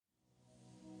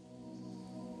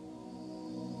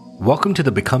Welcome to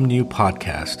the Become New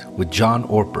podcast with John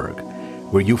Ortberg,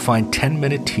 where you find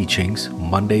 10-minute teachings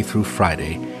Monday through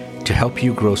Friday to help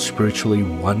you grow spiritually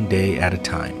one day at a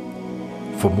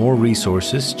time. For more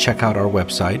resources, check out our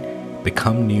website,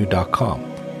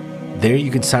 becomenew.com. There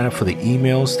you can sign up for the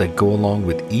emails that go along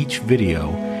with each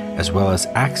video, as well as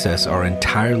access our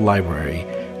entire library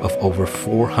of over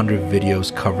 400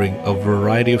 videos covering a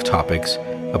variety of topics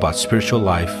about spiritual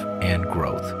life and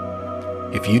growth.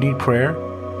 If you need prayer,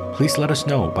 please let us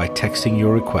know by texting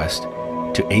your request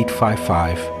to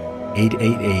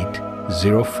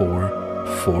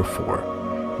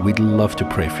 855-888-0444. We'd love to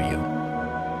pray for you.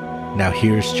 Now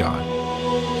here's John.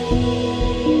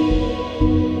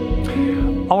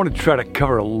 I want to try to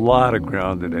cover a lot of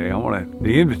ground today.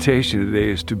 The invitation today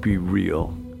is to be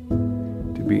real,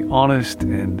 to be honest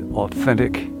and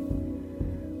authentic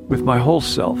with my whole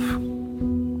self,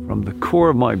 from the core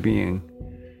of my being,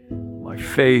 my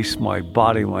face, my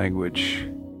body language.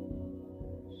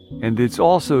 And it's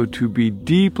also to be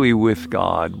deeply with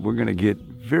God. We're going to get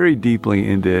very deeply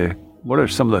into what are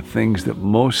some of the things that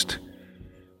most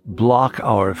block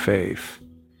our faith.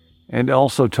 And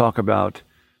also talk about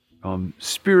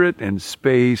spirit and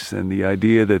space and the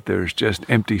idea that there's just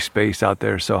empty space out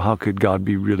there. So how could God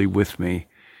be really with me?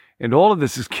 And all of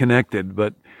this is connected,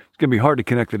 but it's going to be hard to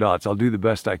connect the dots. I'll do the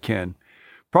best I can.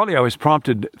 Partly I was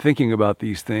prompted thinking about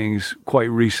these things quite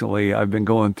recently. I've been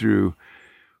going through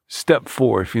step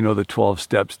 4. If you know the 12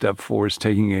 steps, step 4 is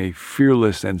taking a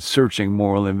fearless and searching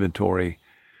moral inventory.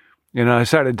 And I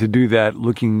decided to do that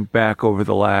looking back over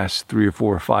the last 3 or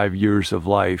 4 or 5 years of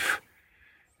life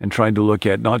and trying to look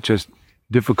at not just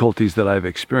difficulties that I've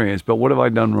experienced, but what have I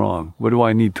done wrong? What do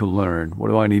I need to learn? What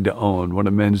do I need to own? What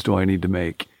amends do I need to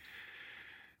make?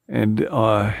 And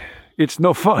it's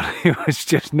no fun. It was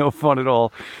just no fun at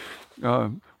all.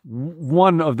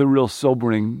 One of the real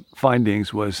sobering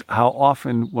findings was how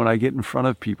often when I get in front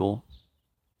of people,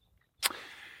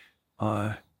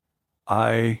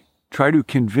 I try to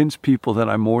convince people that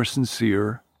I'm more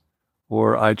sincere,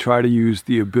 or I try to use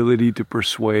the ability to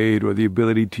persuade or the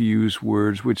ability to use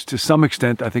words, which to some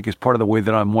extent I think is part of the way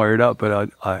that I'm wired up, but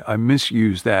I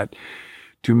misuse that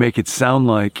to make it sound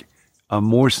like I'm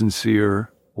more sincere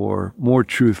or more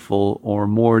truthful or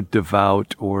more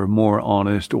devout or more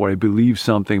honest, or I believe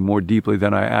something more deeply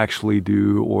than I actually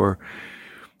do, or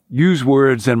use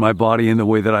words and my body in the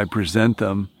way that I present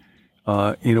them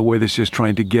in a way that's just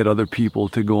trying to get other people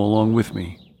to go along with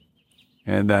me.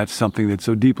 And that's something that's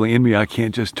so deeply in me, I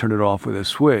can't just turn it off with a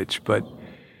switch, but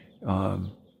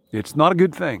it's not a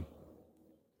good thing.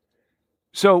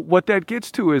 So what that gets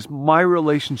to is my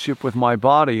relationship with my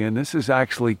body, and this is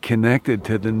actually connected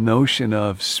to the notion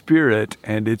of spirit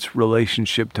and its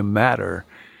relationship to matter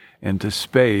and to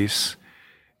space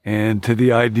and to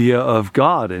the idea of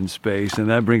God in space. And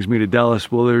that brings me to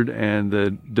Dallas Willard and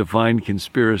the Divine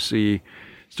Conspiracy,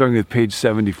 starting with page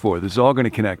 74. This is all going to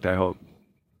connect, I hope.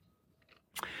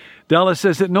 Dallas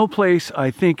says, at no place,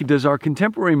 I think, does our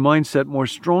contemporary mindset more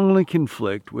strongly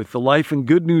conflict with the life and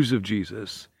good news of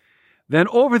Jesus than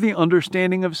over the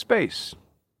understanding of space.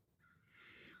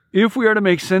 If we are to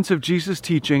make sense of Jesus'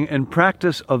 teaching and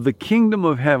practice of the kingdom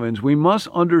of heavens, we must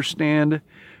understand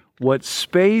what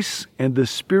space and the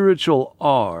spiritual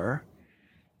are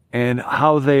and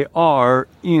how they are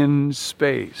in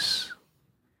space.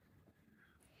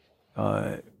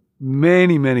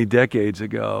 Many, many decades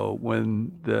ago,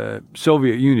 when the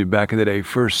Soviet Union back in the day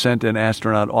first sent an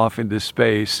astronaut off into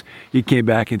space, he came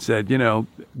back and said,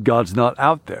 God's not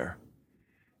out there.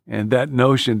 And that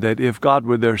notion that if God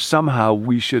were there, somehow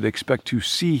we should expect to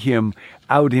see him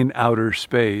out in outer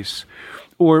space.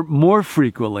 Or more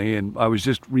frequently, and I was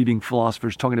just reading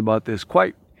philosophers talking about this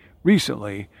quite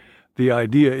recently, the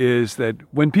idea is that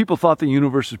when people thought the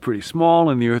universe was pretty small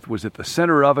and the earth was at the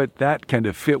center of it, that kind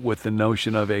of fit with the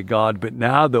notion of a God. But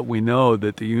now that we know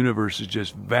that the universe is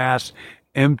just vast,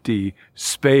 empty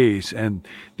space and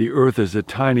the earth is a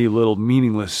tiny little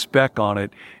meaningless speck on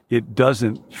it, it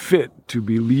doesn't fit to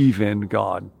believe in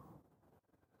God.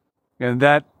 And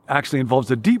that actually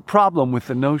involves a deep problem with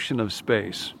the notion of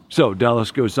space. So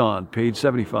Dallas goes on, page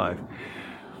 75.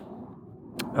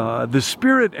 The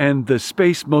spirit and the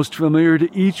space most familiar to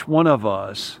each one of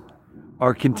us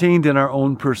are contained in our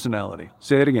own personality.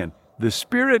 Say it again. The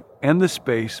spirit and the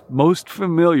space most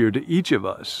familiar to each of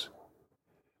us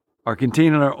are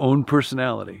contained in our own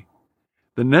personality.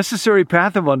 The necessary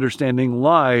path of understanding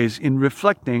lies in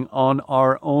reflecting on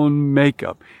our own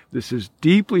makeup. This is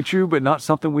deeply true, but not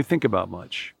something we think about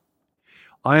much.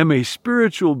 I am a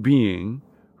spiritual being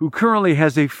who currently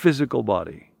has a physical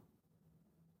body.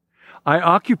 I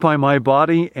occupy my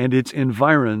body and its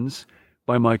environs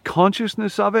by my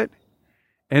consciousness of it,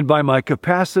 and by my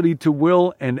capacity to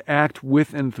will and act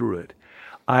with and through it.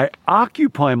 I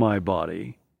occupy my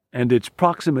body and its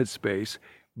proximate space,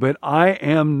 but I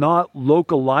am not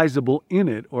localizable in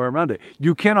it or around it.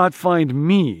 You cannot find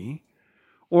me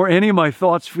or any of my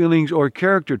thoughts, feelings, or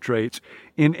character traits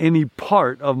in any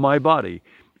part of my body.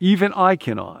 Even I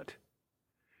cannot.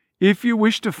 If you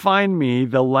wish to find me,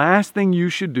 the last thing you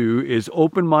should do is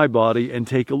open my body and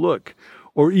take a look,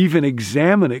 or even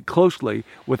examine it closely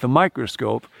with a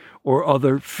microscope or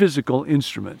other physical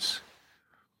instruments.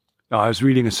 Now, I was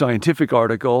reading a scientific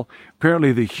article.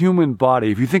 Apparently, the human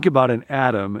body, if you think about an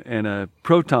atom and a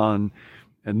proton,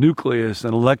 a nucleus,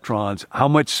 and electrons, how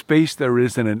much space there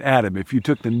is in an atom. If you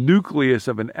took the nucleus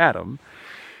of an atom,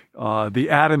 the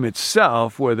atom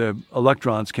itself, where the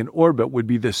electrons can orbit, would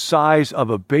be the size of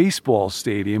a baseball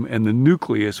stadium, and the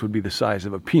nucleus would be the size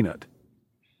of a peanut.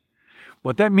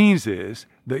 What that means is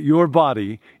that your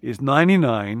body is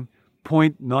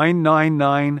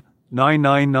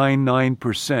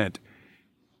 99.9999999%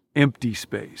 empty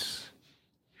space.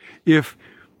 If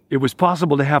it was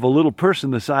possible to have a little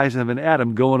person the size of an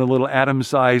atom go in a little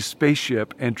atom-sized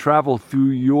spaceship and travel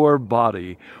through your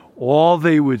body, all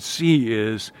they would see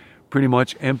is pretty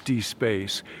much empty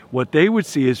space. What they would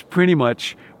see is pretty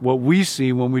much what we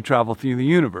see when we travel through the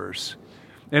universe.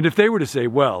 And if they were to say,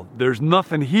 well, there's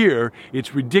nothing here,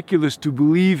 it's ridiculous to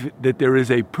believe that there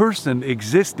is a person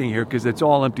existing here because it's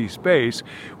all empty space,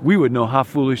 we would know how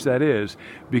foolish that is,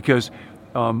 because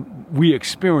we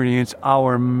experience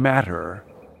our matter,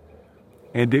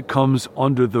 and it comes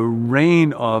under the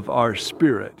reign of our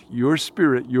spirit. Your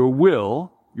spirit, your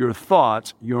will, your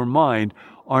thoughts, your mind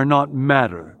are not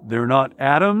matter. They're not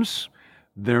atoms.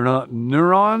 They're not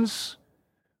neurons.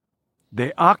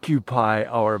 They occupy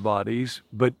our bodies,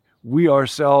 but we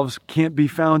ourselves can't be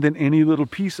found in any little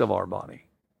piece of our body.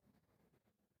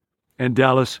 And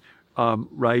Dallas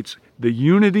writes, the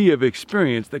unity of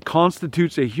experience that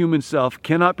constitutes a human self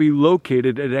cannot be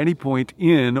located at any point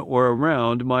in or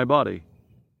around my body,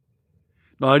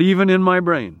 not even in my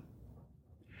brain.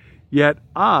 Yet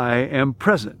I am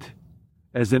present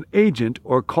as an agent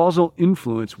or causal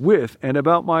influence with and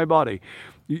about my body.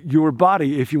 Your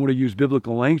body, if you want to use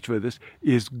biblical language for this,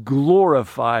 is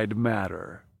glorified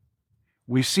matter.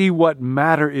 We see what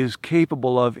matter is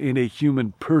capable of in a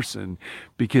human person,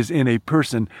 because in a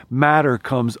person, matter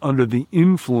comes under the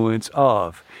influence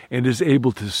of and is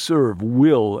able to serve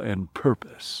will and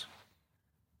purpose.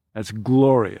 That's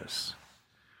glorious.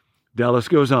 Dallas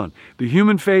goes on, the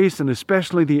human face, and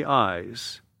especially the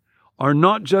eyes, are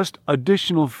not just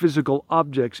additional physical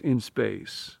objects in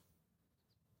space.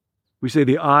 We say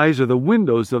the eyes are the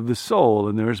windows of the soul,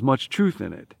 and there is much truth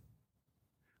in it.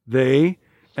 They,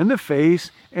 and the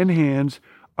face and hands,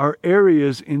 are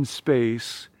areas in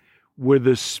space where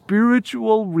the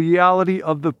spiritual reality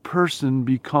of the person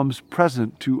becomes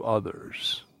present to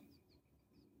others.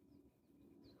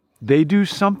 They do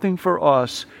something for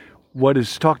us, what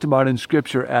is talked about in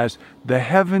Scripture as the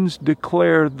heavens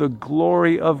declare the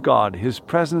glory of God, His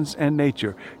presence and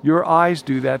nature. Your eyes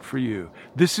do that for you.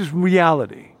 This is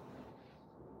reality.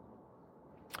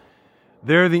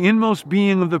 There the inmost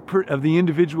being of the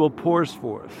individual pours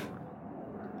forth.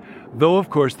 Though,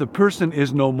 of course, the person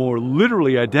is no more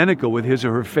literally identical with his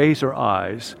or her face or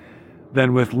eyes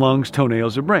than with lungs,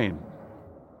 toenails, or brain.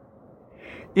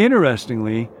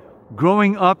 Interestingly,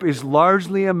 growing up is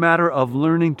largely a matter of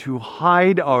learning to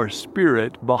hide our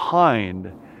spirit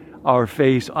behind our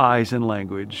face, eyes, and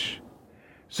language,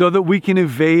 so that we can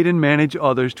evade and manage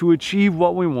others to achieve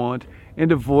what we want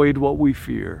and avoid what we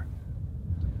fear.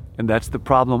 And that's the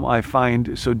problem I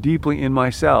find so deeply in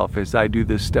myself as I do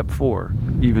this step 4,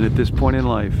 even at this point in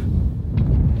life.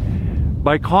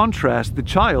 By contrast, the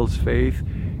child's faith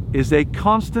is a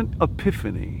constant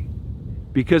epiphany.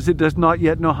 Because it does not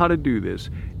yet know how to do this,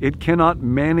 it cannot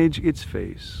manage its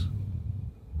face.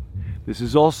 This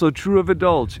is also true of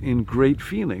adults in great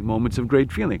feeling, moments of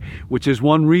great feeling, which is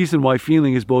one reason why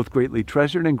feeling is both greatly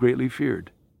treasured and greatly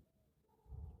feared.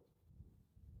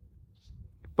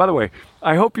 By the way,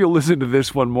 I hope you'll listen to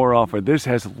this one more often. This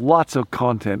has lots of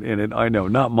content in it, I know,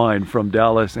 not mine, from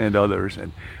Dallas and others,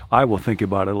 and I will think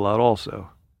about it a lot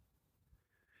also.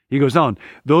 He goes on,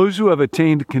 those who have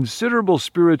attained considerable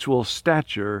spiritual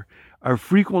stature are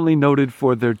frequently noted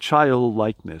for their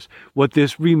childlikeness. What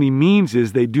this really means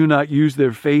is they do not use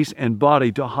their face and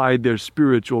body to hide their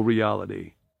spiritual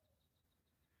reality.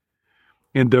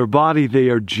 In their body, they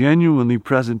are genuinely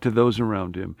present to those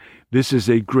around him. This is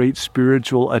a great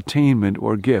spiritual attainment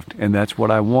or gift, and that's what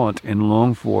I want and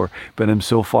long for, but I'm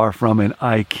so far from, and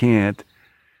I can't.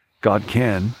 God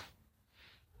can.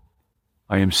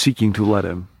 I am seeking to let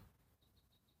him.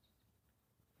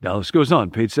 Dallas goes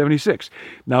on, page 76.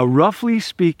 Now, roughly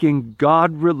speaking,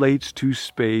 God relates to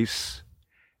space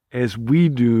as we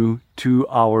do to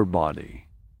our body.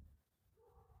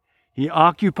 He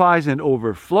occupies and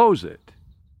overflows it,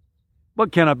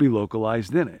 but cannot be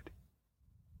localized in it.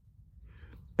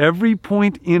 Every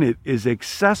point in it is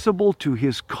accessible to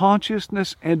his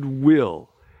consciousness and will,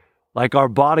 like our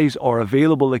bodies are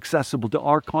available, accessible to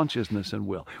our consciousness and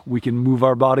will. We can move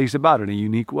our bodies about in a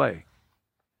unique way.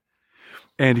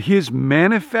 And his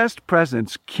manifest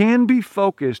presence can be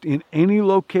focused in any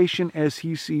location as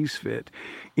he sees fit.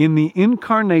 In the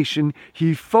incarnation,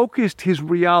 he focused his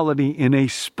reality in a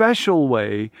special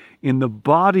way in the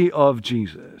body of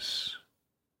Jesus.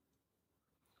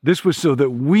 This was so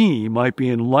that we might be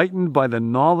enlightened by the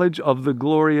knowledge of the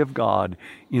glory of God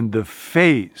in the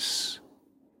face,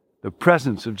 the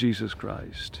presence of Jesus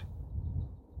Christ.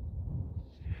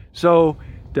 So,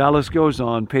 Dallas goes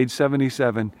on, page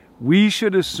 77, we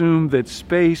should assume that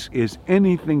space is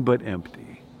anything but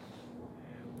empty.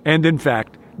 And in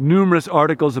fact, numerous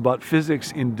articles about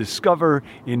physics in Discover,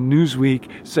 in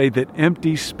Newsweek, say that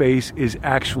empty space is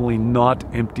actually not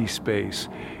empty space.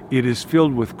 It is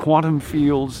filled with quantum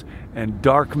fields and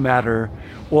dark matter,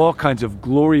 all kinds of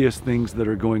glorious things that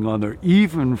are going on there,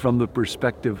 even from the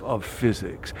perspective of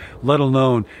physics, let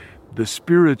alone the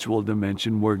spiritual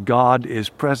dimension where God is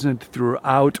present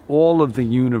throughout all of the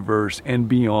universe and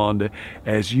beyond,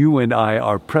 as you and I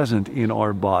are present in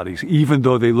our bodies, even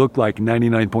though they look like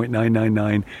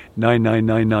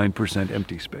 99.9999999%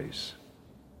 empty space.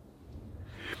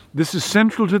 This is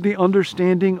central to the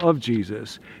understanding of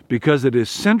Jesus because it is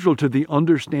central to the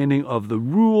understanding of the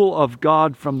rule of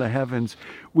God from the heavens,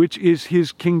 which is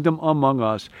his kingdom among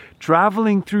us.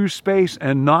 Traveling through space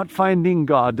and not finding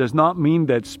God does not mean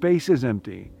that space is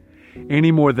empty,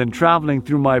 any more than traveling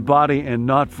through my body and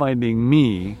not finding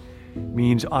me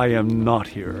means I am not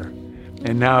here.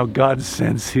 And now God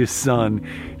sends his Son,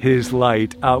 his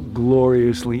light, out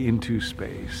gloriously into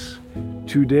space.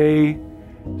 Today,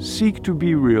 seek to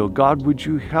be real. God, would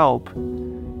you help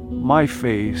my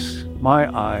face, my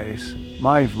eyes,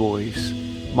 my voice,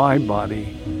 my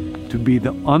body to be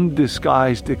the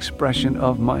undisguised expression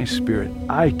of my spirit?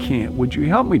 I can't. Would you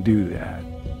help me do that?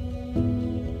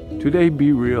 Today,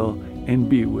 be real and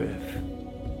be with.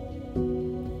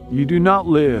 You do not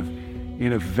live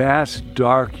in a vast,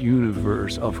 dark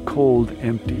universe of cold,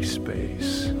 empty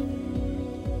space.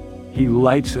 He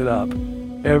lights it up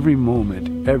every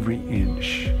moment, every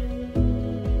inch.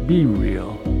 Be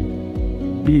real.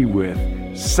 Be with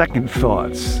second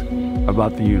thoughts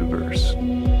about the universe.